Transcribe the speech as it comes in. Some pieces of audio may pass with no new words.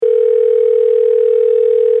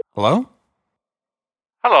Hello?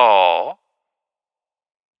 Hello.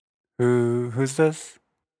 Who's this?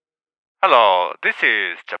 Hello, this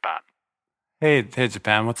is Japan. Hey,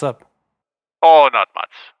 Japan, what's up? Oh, not much.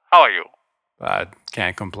 How are you?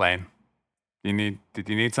 Can't complain. Did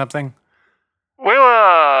you need something? We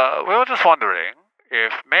were just wondering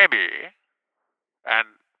if maybe, and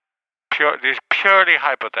this is purely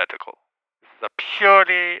hypothetical. This is a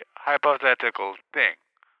purely hypothetical thing.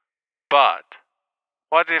 But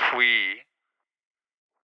what if we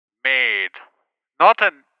made not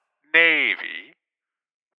a navy,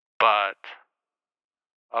 but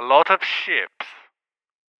a lot of ships?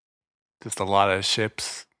 Just a lot of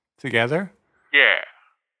ships together? Yeah,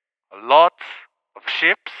 a lot of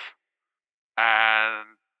ships, and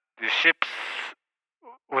the ships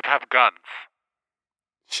would have guns.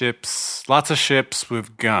 Lots of ships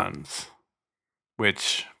with guns,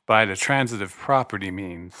 which by the transitive property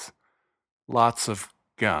means lots of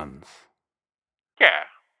guns. Yeah.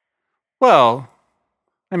 Well,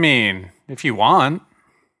 I mean, if you want,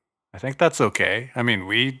 I think that's okay. I mean,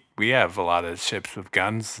 we have a lot of ships with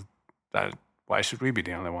guns. Why should we be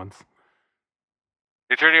the only ones?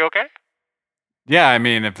 It's really okay? Yeah, I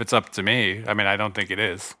mean, if it's up to me, I mean, I don't think it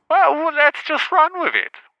is. Well, let's just run with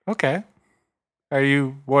it. Okay.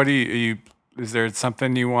 Is there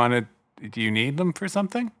something you wanted? Do you need them for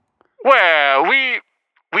something? Well, we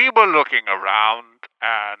were looking around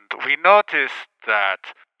and we noticed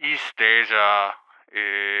that East Asia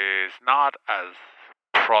is not as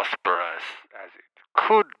prosperous as it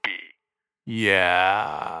could be.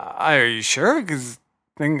 Yeah. Are you sure? Because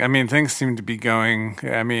things seem to be going.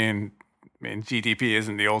 GDP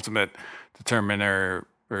isn't the ultimate determiner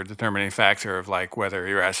or determining factor of like whether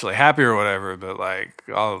you're actually happy or whatever. But like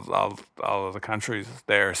all of the countries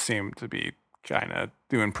there seem to be kind of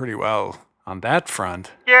doing pretty well on that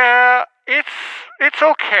front. Yeah, it's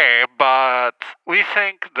okay, but we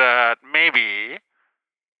think that maybe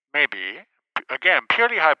again,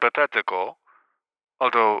 purely hypothetical,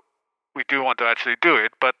 although we do want to actually do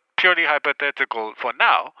it, but purely hypothetical for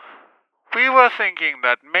now. We were thinking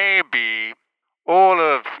that maybe all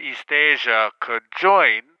of East Asia could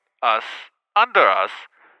join us, under us,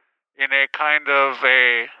 in a kind of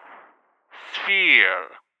a sphere.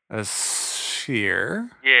 A sphere?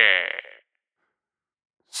 Yeah.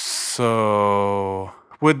 So,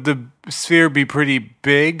 would the sphere be pretty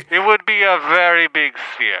big? It would be a very big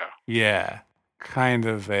sphere. Yeah. Kind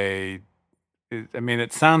of it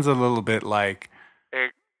sounds a little bit like A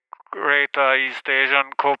greater East Asian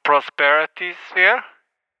co-prosperity sphere.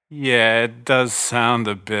 Yeah, it does sound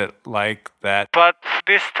a bit like that. But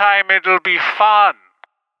this time it'll be fun.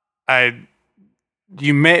 Did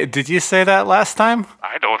you say that last time?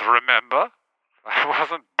 I don't remember. I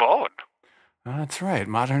wasn't born. Oh, that's right.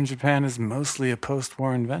 Modern Japan is mostly a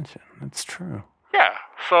post-war invention. That's true. Yeah,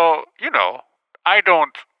 so, I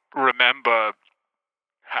don't remember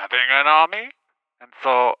having an army, and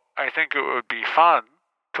so I think it would be fun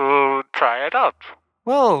to try it out.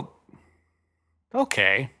 Well,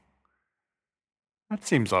 okay. That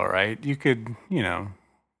seems all right. You could,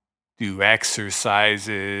 do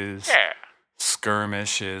exercises, Yeah.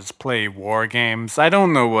 skirmishes, play war games. I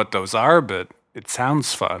don't know what those are, but it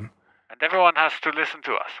sounds fun. And everyone has to listen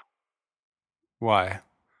to us, Why?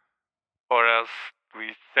 or else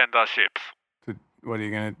we send our ships. What are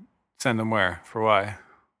you going to send them where? For why?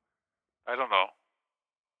 I don't know.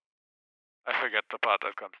 I forget the part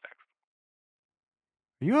that comes next.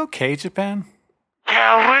 Are you okay, Japan?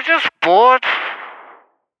 Yeah, we're just bored.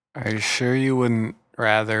 Are you sure you wouldn't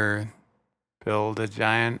rather build a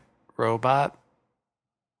giant robot?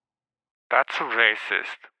 That's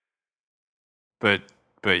racist. But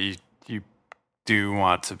you do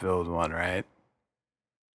want to build one, right?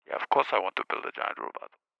 Yeah, of course I want to build a giant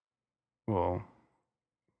robot. Well,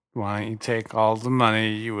 why don't you take all the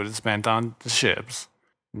money you would have spent on the ships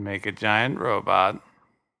and make a giant robot,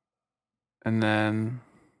 and then,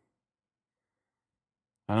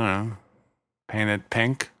 I don't know, paint it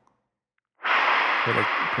pink? Put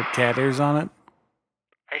cat ears on it?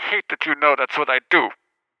 I hate that you know that's what I do.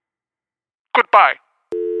 Goodbye.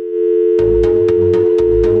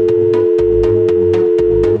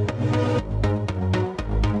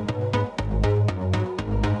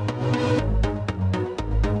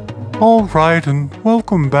 All right, and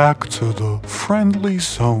welcome back to the Friendly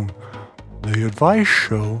Zone, the advice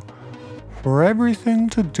show for everything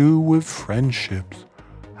to do with friendships.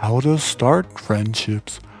 How to start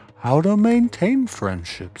friendships, how to maintain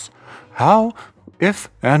friendships, how, if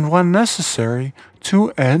and when necessary, to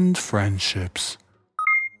end friendships.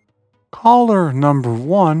 Caller number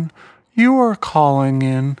 1, You are calling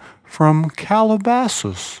in from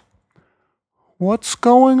Calabasas. What's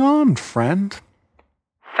going on, friend?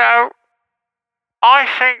 So, I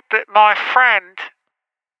think that my friend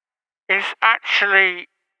is actually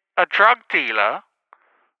a drug dealer,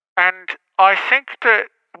 and I think that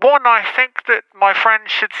my friend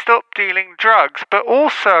should stop dealing drugs, but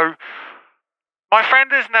also my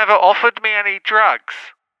friend has never offered me any drugs.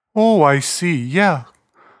 Oh, I see. Yeah.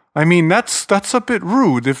 I mean, that's a bit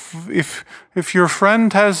rude. If your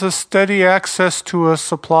friend has a steady access to a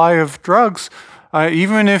supply of drugs,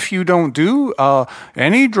 even if you don't do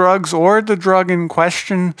any drugs or the drug in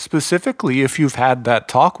question specifically, if you've had that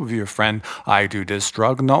talk with your friend, I do this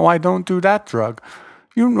drug, no, I don't do that drug.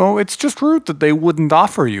 It's just rude that they wouldn't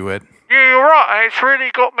offer you it. Yeah, you're right. It's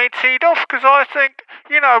really got me teed off because I think,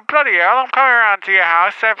 bloody hell, I'm coming around to your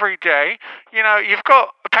house every day. You've got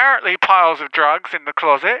apparently piles of drugs in the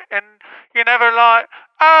closet, and you're never like,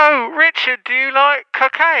 oh, Richard, do you like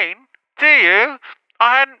cocaine? Do you?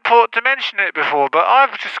 I hadn't thought to mention it before, but I'm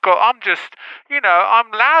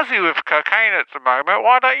lousy with cocaine at the moment.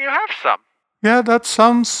 Why don't you have some? Yeah, that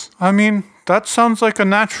sounds like a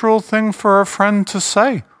natural thing for a friend to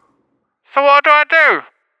say. So what do I do?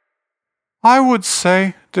 I would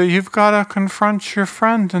say that you've got to confront your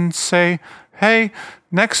friend and say, hey,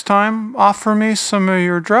 next time offer me some of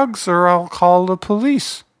your drugs or I'll call the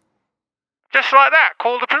police. Just like that,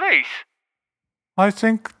 call the police? I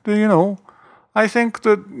think that,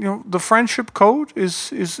 the friendship code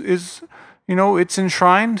is it's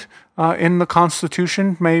enshrined in the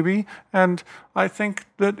Constitution, maybe, and I think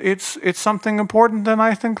that it's something important, and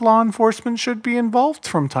I think law enforcement should be involved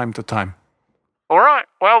from time to time. All right,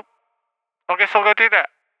 well, I guess I'll go do that.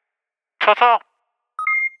 Ta-ta.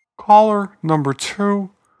 Caller number 2,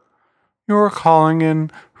 you're calling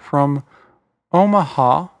in from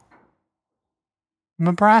Omaha,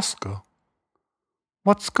 Nebraska.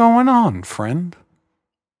 What's going on, friend?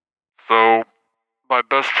 So, my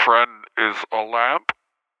best friend is a lamp?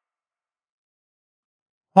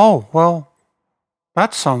 Oh, well,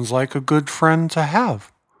 that sounds like a good friend to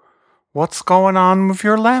have. What's going on with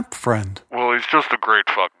your lamp friend? Well, he's just a great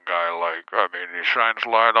fucking guy. He shines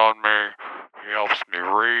light on me. He helps me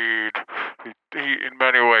read. He in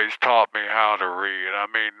many ways taught me how to read.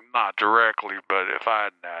 Not directly, but if I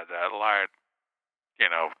hadn't had that light,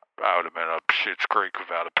 I would have been up Schitt's Creek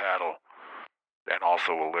without a paddle. And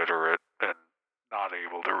also illiterate and not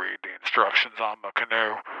able to read the instructions on my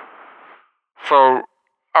canoe. So,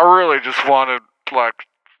 I really just wanted,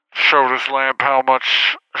 show this lamp how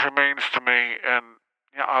much he means to me, and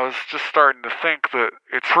I was just starting to think that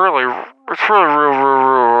it's really real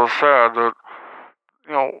sad that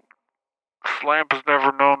this lamp has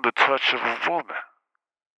never known the touch of a woman.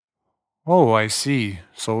 Oh, I see.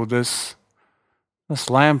 So this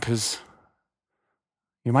lamp is,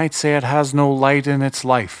 you might say, it has no light in its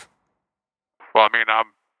life. Well,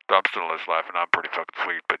 I'm still in his life, and I'm pretty fucking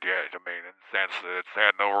sweet, but yeah, in the sense that it's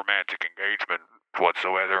had no romantic engagement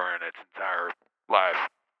whatsoever in its entire life.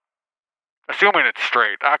 Assuming it's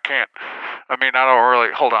straight. I don't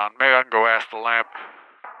really... Hold on, maybe I can go ask the lamp.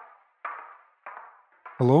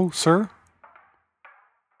 Hello, sir?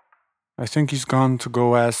 I think he's gone to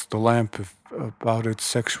go ask the lamp about its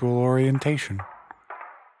sexual orientation.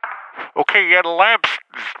 Okay, yeah, the lamp's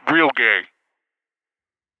real gay.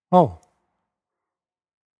 Oh.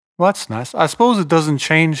 Well, that's nice. I suppose it doesn't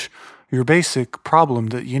change your basic problem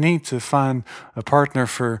that you need to find a partner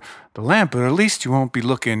for the lamp, but at least you won't be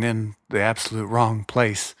looking in the absolute wrong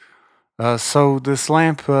place. So this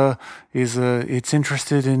lamp it's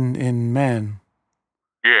interested in men.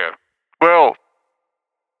 Yeah. Well,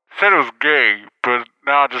 said it was gay, but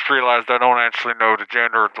now I just realized I don't actually know the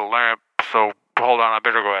gender of the lamp, so hold on, I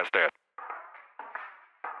better go ask Dad.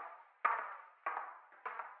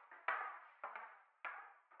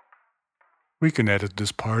 We can edit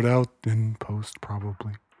this part out in post,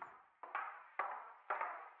 probably.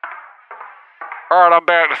 Alright, I'm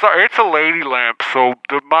back. Sorry, it's a lady lamp, so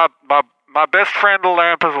my best friend, the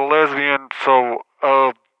lamp, is a lesbian, so,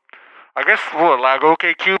 I guess,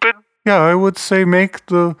 OK Cupid? Yeah, I would say make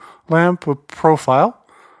the lamp a profile.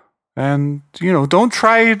 And,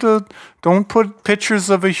 don't put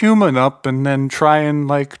pictures of a human up and then try and,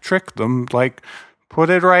 trick them. Put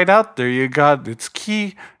it right out there. It's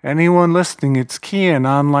key. Anyone listening, it's key in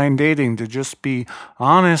online dating to just be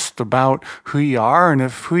honest about who you are. And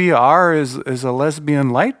if who you are is a lesbian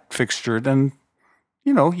light fixture, then,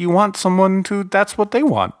 you want someone that's what they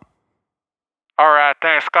want. All right,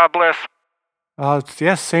 thanks. God bless.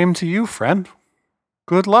 Yes, same to you, friend.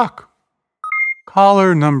 Good luck.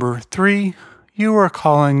 Caller number 3, you are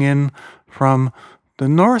calling in from the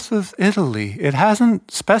north of Italy. It hasn't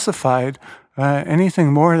specified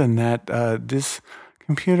anything more than that. This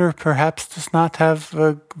computer perhaps does not have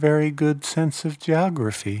a very good sense of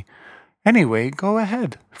geography. Anyway, go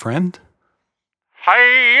ahead, friend.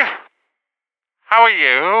 Hi. How are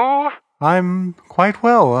you? I'm quite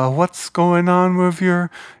well. What's going on with your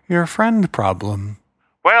friend problem?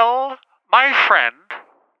 Well, my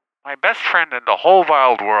best friend in the whole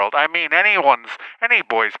wild world, I mean any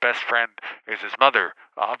boy's best friend is his mother,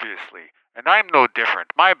 obviously. And I'm no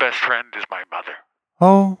different. My best friend is my mother.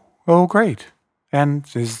 Oh, great. And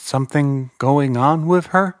is something going on with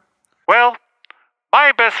her? Well,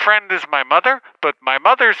 my best friend is my mother, but my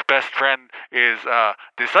mother's best friend is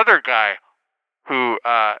this other guy who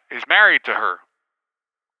is married to her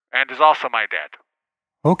and is also my dad.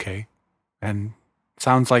 Okay. And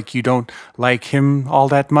sounds like you don't like him all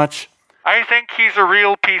that much. I think he's a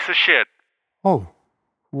real piece of shit. Oh.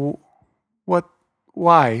 What?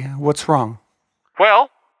 Why? What's wrong? Well,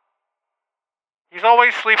 he's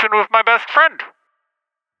always sleeping with my best friend.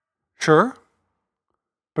 Sure.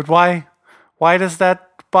 But why does that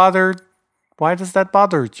bother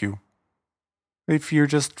you? If you're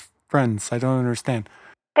just friends, I don't understand.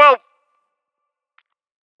 Well,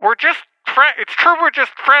 we're just friends. It's true we're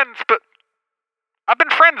just friends, but I've been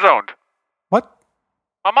friend-zoned. What?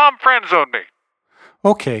 My mom friend-zoned me.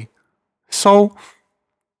 Okay. So,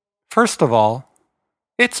 first of all,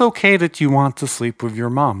 it's okay that you want to sleep with your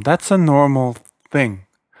mom. That's a normal thing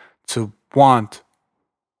to want.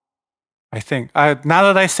 I think. Now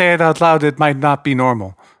that I say it out loud, it might not be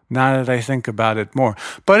normal. Now that I think about it more.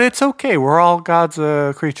 But it's okay. We're all God's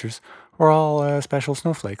creatures. We're all special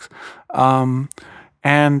snowflakes.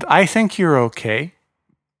 And I think you're okay.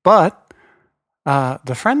 But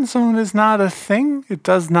the friend zone is not a thing. It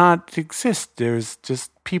does not exist. There's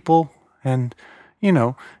just people. And,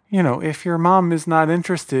 if your mom is not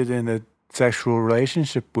interested in a sexual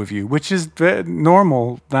relationship with you, which is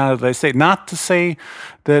normal now that I say, not to say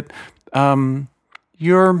that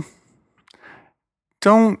you're...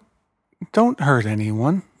 Don't hurt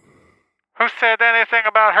anyone. Who said anything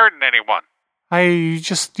about hurting anyone? You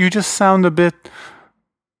just sound a bit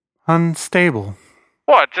unstable.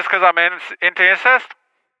 What, just because I'm into incest?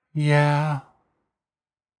 Yeah.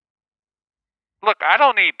 Look, I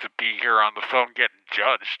don't need to be here on the phone getting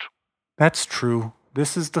judged. That's true.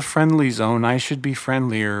 This is the friendly zone. I should be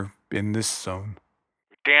friendlier in this zone.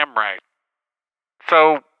 You're damn right.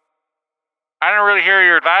 So, I didn't really hear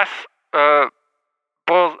your advice.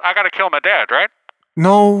 Well, I gotta kill my dad, right?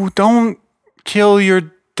 No, don't kill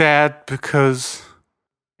your dad, because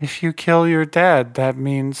if you kill your dad, that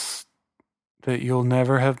means that you'll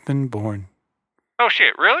never have been born. Oh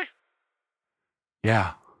shit, really?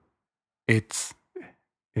 Yeah. It's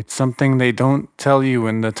something they don't tell you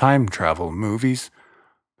in the time travel movies.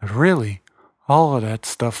 But really, all of that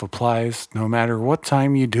stuff applies no matter what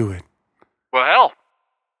time you do it. Well, hell.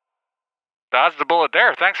 Dodged the bullet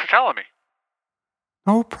there. Thanks for telling me.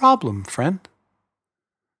 No problem, friend.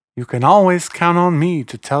 You can always count on me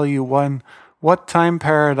to tell you what time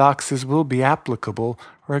paradoxes will be applicable,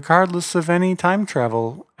 regardless of any time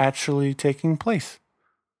travel actually taking place.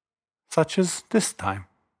 Such as this time.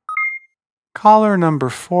 Caller number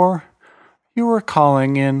 4, you were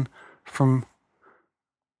calling in from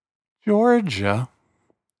Georgia,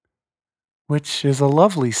 which is a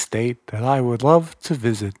lovely state that I would love to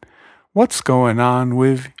visit. What's going on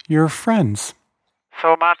with your friends?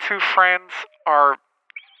 So my two friends are,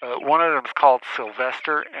 one of them is called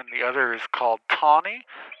Sylvester and the other is called Tawny,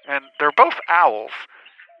 and they're both owls,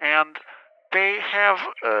 and they have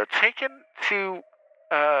taken to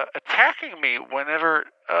attacking me whenever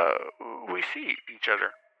we see each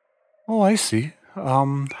other. Oh, I see.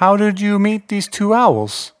 How did you meet these two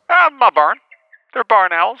owls? My barn. They're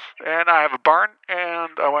barn owls, and I have a barn,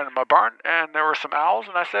 and I went in my barn, and there were some owls,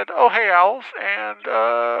 and I said, "Oh, hey, owls," and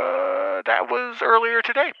that was earlier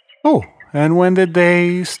today. Oh, and when did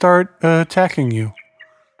they start attacking you?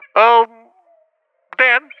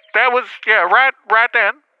 Then, that was, right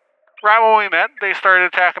then, right when we met, they started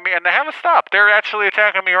attacking me, and they haven't stopped. They're actually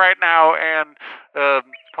attacking me right now, and,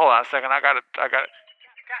 hold on a second, I got it.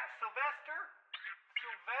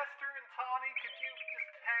 Sylvester and Tawny, could you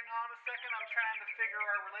just hang on a second? I'm trying to figure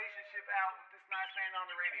our relationship out with this nice man on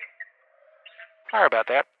the radio. Sorry about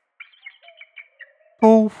that.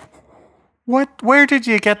 Oh, where did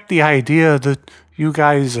you get the idea that you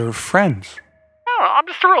guys are friends? I don't know, I'm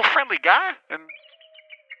just a real friendly guy, and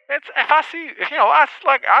I see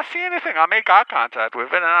anything, I make eye contact with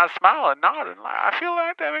it, and I smile and nod, and I feel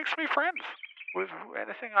like that makes me friends with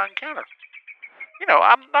anything I encounter.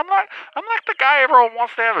 I'm like the guy everyone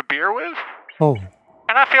wants to have a beer with. Oh,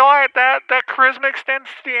 And I feel like that charisma extends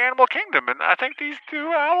to the animal kingdom, and I think these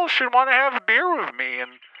two owls should want to have a beer with me,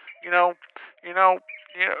 and, you know. Don't you guys want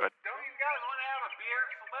to have a beer?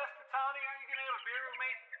 Sylvester, Tony, are you going to have a beer with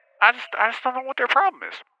me? I just don't know what their problem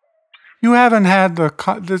is. You haven't had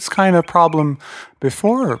this kind of problem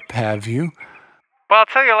before, have you? Well, I'll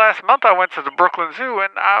tell you, last month I went to the Brooklyn Zoo,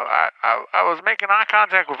 and I was making eye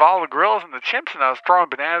contact with all the gorillas and the chimps, and I was throwing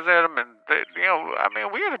bananas at them, and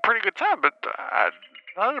we had a pretty good time, but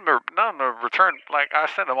none of them returned. Like, I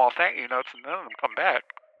sent them all thank you notes, and none of them come back.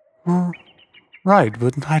 Right,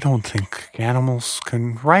 but I don't think animals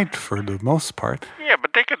can write for the most part. Yeah,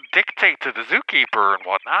 but they could dictate to the zookeeper and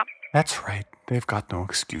whatnot. That's right. They've got no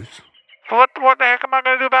excuse. So what the heck am I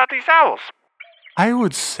going to do about these owls? I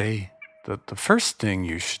would say that the first thing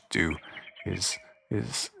you should do is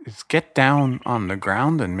get down on the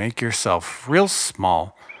ground and make yourself real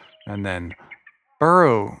small, and then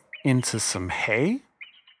burrow into some hay,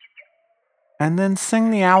 and then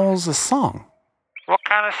sing the owls a song. What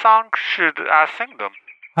kind of song should I sing them?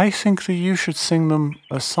 I think that you should sing them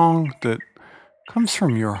a song that comes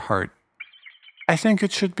from your heart. I think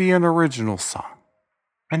it should be an original song.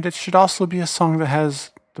 And it should also be a song that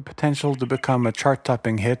has the potential to become a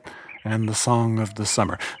chart-topping hit and the song of the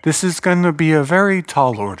summer. This is going to be a very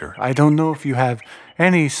tall order. I don't know if you have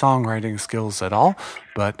any songwriting skills at all,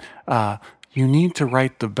 but you need to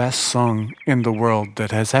write the best song in the world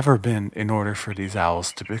that has ever been in order for these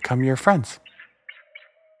owls to become your friends.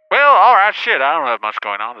 Well, all right, shit. I don't have much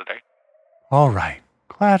going on today. All right.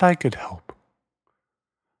 Glad I could help.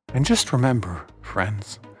 And just remember,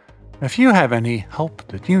 friends, if you have any help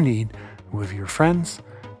that you need with your friends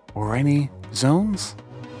or any zones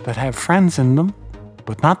that have friends in them,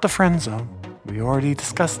 but not the friend zone, we already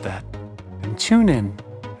discussed that, then tune in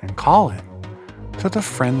and call in to the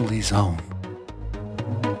friendly zone.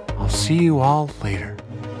 I'll see you all later.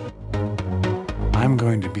 I'm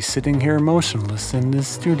going to be sitting here motionless in this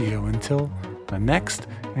studio until the next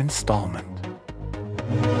installment.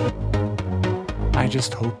 I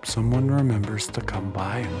just hope someone remembers to come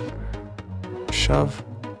by and shove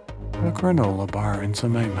a granola bar into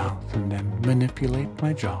my mouth and then manipulate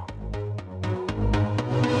my jaw.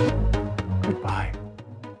 Goodbye.